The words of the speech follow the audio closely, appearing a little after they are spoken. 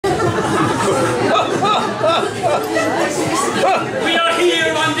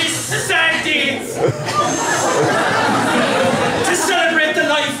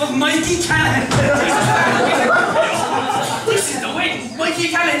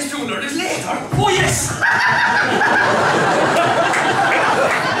his funeral is later. Oh, yes.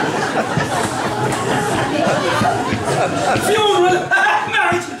 Funeral,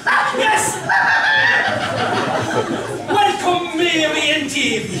 marriage, yes. Welcome Mary and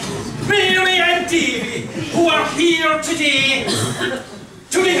Davy. Mary and Davy, who are here today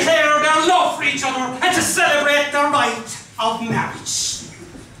to declare their love for each other and to celebrate the rite of marriage.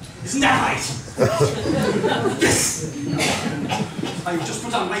 Isn't that right? Yes. I just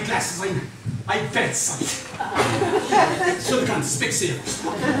put on my glasses. I'm bedside. Should have gone to Specsavers.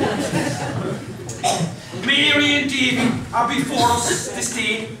 Mary and Davy are before us this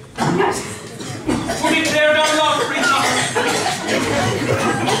day to declare their love for each other,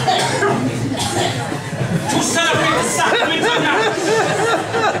 to celebrate the sacrament of marriage.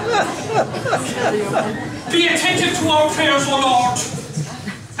 Be attentive to our prayers, O Lord,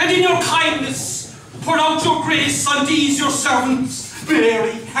 and in your kindness pour out your grace on these your servants,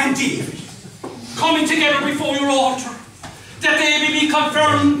 Mary and Davy, coming together before your altar, that they may be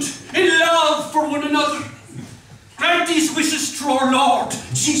confirmed in love for one another. Grant these wishes through our Lord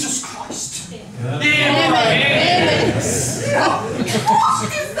Jesus Christ. Amen. Amen. Amen.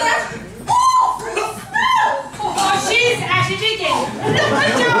 What is that? Oh, she's actually digging. Look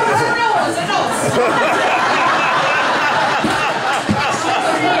at your nose and nose.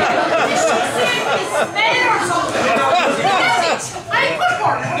 Did she say this smell or something? I'm good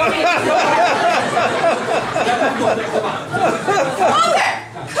for it. Mother,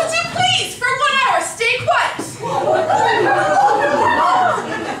 could you please, for 1 hour, stay quiet?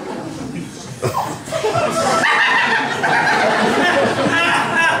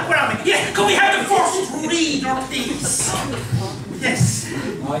 Where are we? Yeah, could we have the first reader, please? Yes.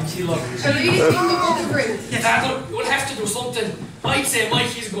 Mikey, look. Shall we eat in the book of room? Yes. We'll have to do something. I'd say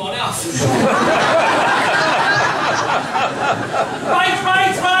Mikey's gone off. Right.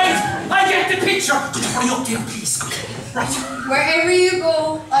 I get the picture. Could you hurry up there, please? Right. Wherever you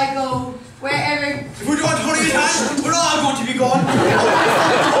go, I go. Wherever. If we don't hurry it on, we're all going to be gone.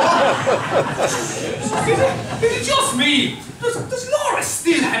 Is it just me? Does Laura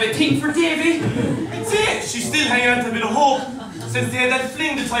still have a thing for Davy? I'd say she's still hanging on to a bit of hope since they had that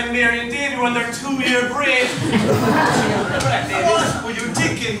fling the time Mary and Davy were on their 2-year break. What were you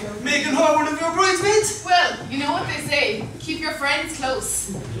thinking? Making her one of your bridesmaids? Well, you know what they say. Keep your friends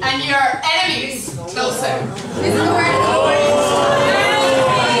close and your enemies closer. Isn't the word of the Lord?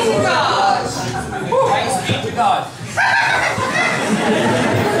 Thanks be to God. Thanks be to God.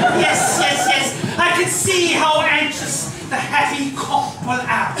 Yes. I can see how anxious the happy couple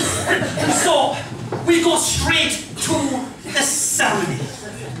are. So, we go straight to the ceremony.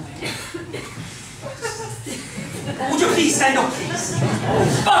 Would you please stand up, please?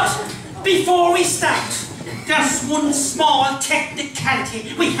 But before we start, there's one small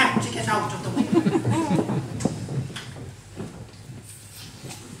technicality we have to get out of the way.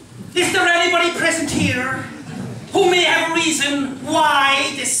 Is there anybody present here who may have a reason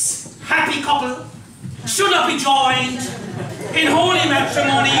why this happy couple should not be joined in holy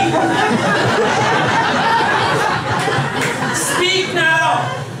matrimony? Speak now,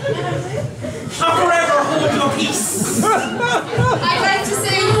 or forever hold your peace. I'd like to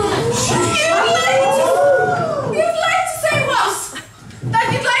say... You'd like to say what? That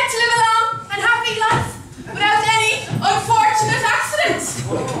you'd like to live a long and happy life without any unfortunate accidents?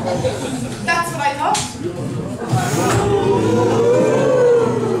 That's what I thought.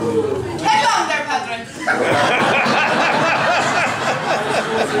 Headlong there, Padre.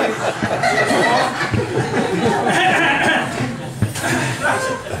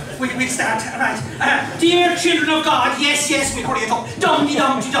 We start, right. Dear children of God, yes, we hurry it up.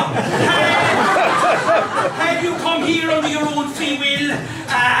 Dum-de-dum. Have you come here under your own free will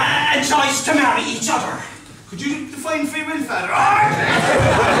and choice to marry each other? Could you define free will, Father?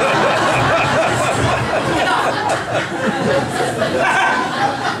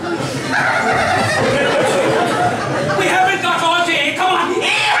 We haven't got all day, come on.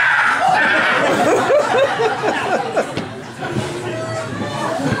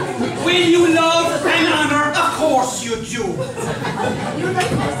 Will you love and honor? Of course you do.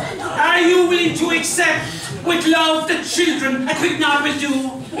 Are you willing to accept with love the children a quick nod will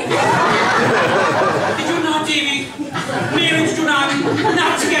do? Did you not, Davy? Mary, did you not?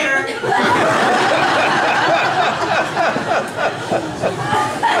 Not together.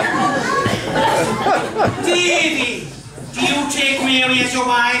 Davy, do you take Mary as your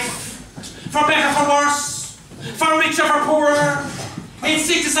wife? For better, for worse? For richer, for poorer? In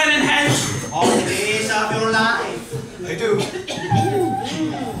sickness and in health? All the days of your life? I do.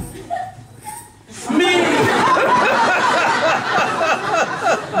 Mary!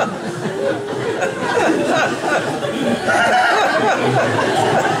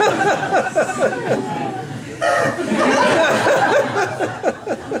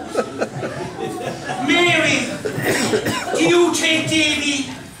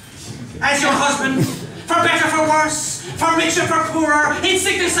 as your husband, for better, for worse, for richer, for poorer, in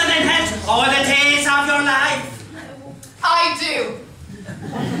sickness and in health, all the days of your life. I do.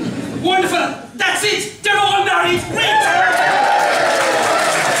 Wonderful. That's it. They're all married. Winter.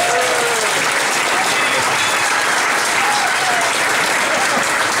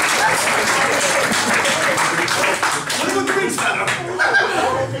 What about the rings, fella?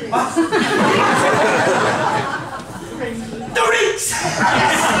 The rings.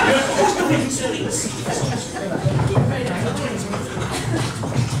 The rings. The rings.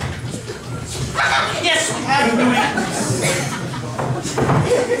 Yes, we have the rings.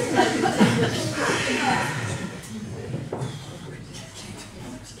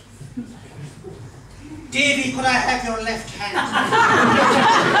 Davy, could I have your left hand?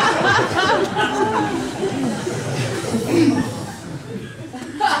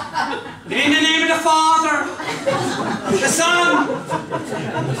 In the name of the Father, the Son,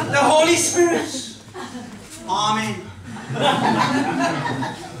 the Holy Spirit. Amen.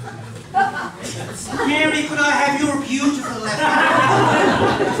 Mary, could I have your beautiful left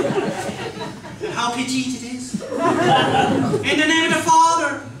hand? How petite it is. In the name of the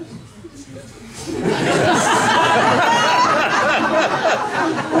Father, the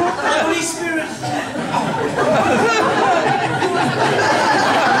Holy Spirit.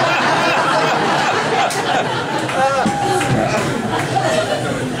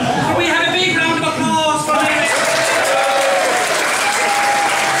 Can we have a big round of applause for Mary?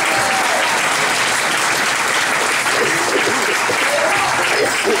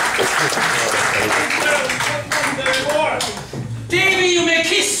 Davy, you may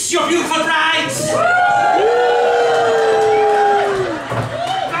kiss your beautiful brides.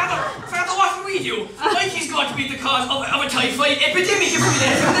 Father, what will we do? Mikey's going to be the cause of a typhoid epidemic if we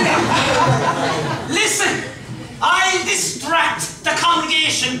let him live. Listen, I'll distract the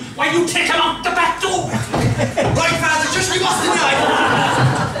congregation while you take him out the back door. Right, Father, just leave us tonight.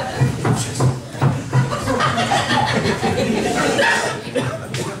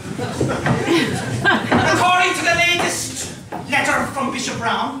 According to the latest letter from Bishop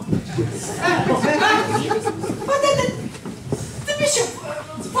Brown. But the bishop,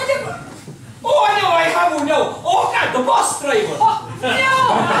 oh, I know, I have one now. Oh, God, the bus driver.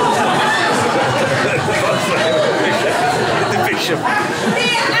 The bishop.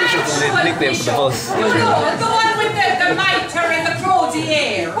 Bishop's nickname for the bus. The one with the mitre and the prosy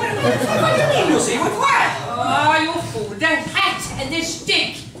hair. What do you mean, Lucy? With what? Oh, you fool. The hat and the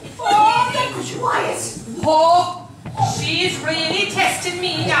stick. Oh, that was quiet. Oh, she's really testing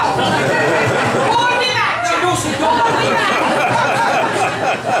me now. Hold me back. Lucy, don't hold me back.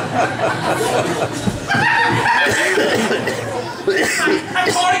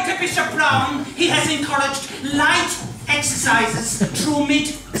 According to Bishop Brown, he has encouraged light exercises through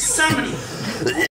mid-ceremony.